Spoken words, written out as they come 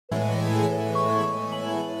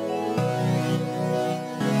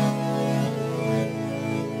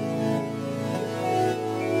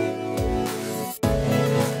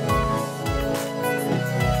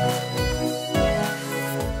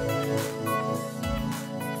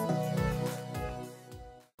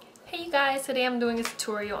you guys, today I'm doing a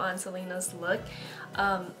tutorial on Selena's look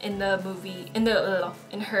in the movie, in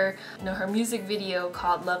her music video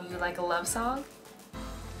called Love You Like a Love Song.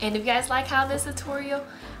 And if you guys like how this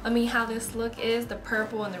how this look is, the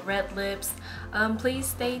purple and the red lips, please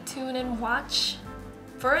stay tuned and watch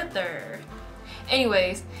further.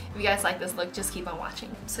 Anyways, if you guys like this look, just keep on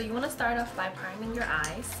watching. So you want to start off by priming your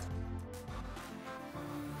eyes.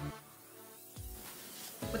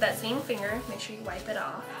 With that same finger, make sure you wipe it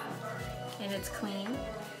off and it's clean.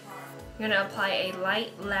 You're going to apply a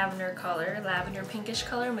light lavender color, lavender pinkish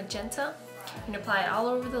color, magenta. You're going to apply it all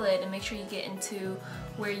over the lid and make sure you get into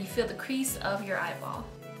where you feel the crease of your eyeball.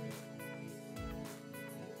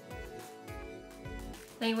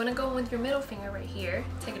 Now you want to go in with your middle finger right here,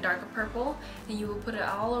 take a darker purple, and you will put it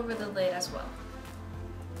all over the lid as well.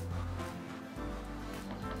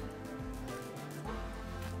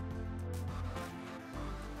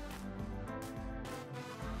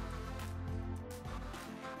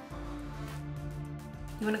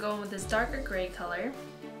 You want to go in with this darker gray color.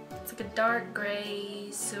 It's like a dark gray,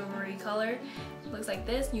 silvery color. It looks like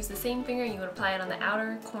this. Use the same finger and you want to apply it on the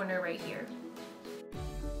outer corner right here.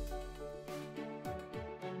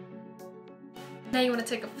 Now you want to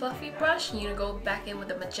take a fluffy brush and you're going to go back in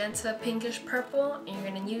with a magenta, pinkish purple, and you're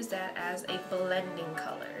going to use that as a blending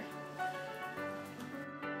color.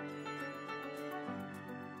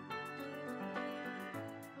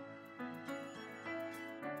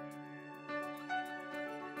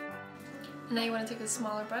 And now you want to take a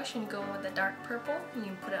smaller brush and go in with a dark purple and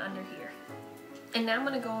you put it under here. And now I'm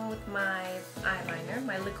going to go in with my eyeliner,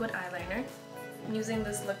 my liquid eyeliner. I'm using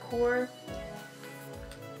this liqueur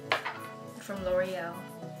from L'Oreal.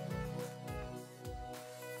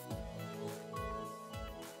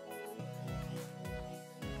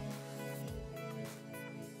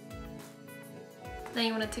 Now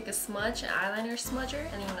you want to take a smudge, an eyeliner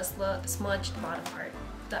smudger, and you want to smudge the bottom part,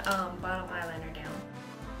 the bottom eyeliner down.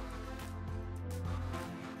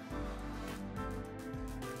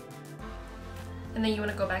 And then you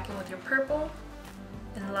want to go back in with your purple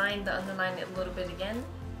and line the underline a little bit again,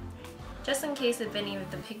 just in case if any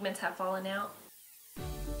of the pigments have fallen out.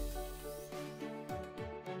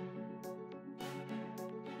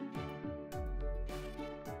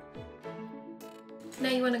 Now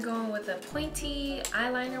you want to go in with a pointy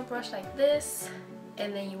eyeliner brush like this,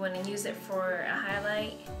 and then you want to use it for a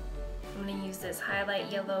highlight. I'm going to use this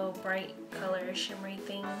highlight yellow bright color shimmery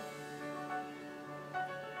thing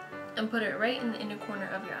and put it right in the inner corner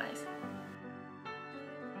of your eyes.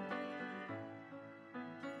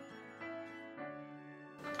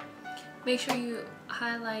 Make sure you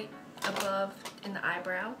highlight above in the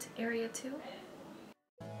eyebrow area too.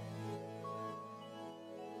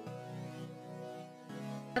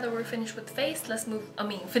 Now that we're finished with the face,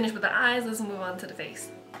 finished with the eyes, let's move on to the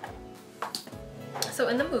face. So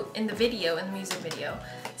in the music video,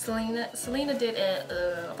 Selena did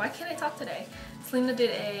a, why can't I talk today? Selena did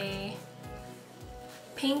a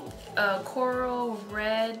pink, coral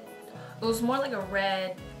red, it was more like a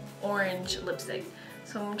red orange lipstick.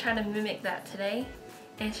 So I'm trying to mimic that today.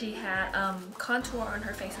 And she had contour on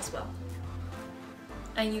her face as well.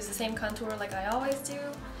 I use the same contour like I always do.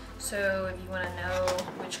 So if you want to know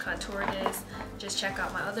which contour it is, just check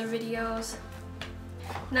out my other videos.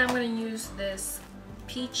 Now I'm going to use this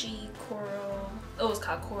peachy coral, it's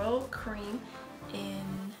called Coral Cream in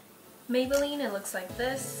Maybelline. It looks like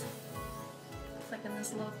this. It's like in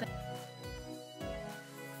this little thing.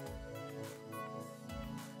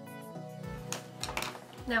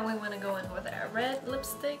 Now we want to go in with a red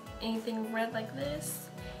lipstick, anything red like this,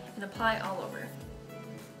 and apply all over.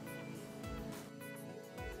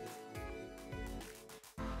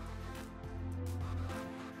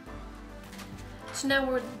 So now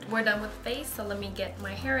we're done with the face, so let me get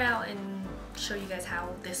my hair out and show you guys how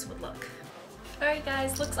this would look. Alright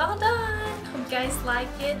guys, looks all done! Hope you guys like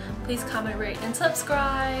it. Please comment, rate, and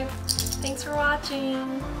subscribe. Thanks for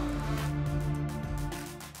watching!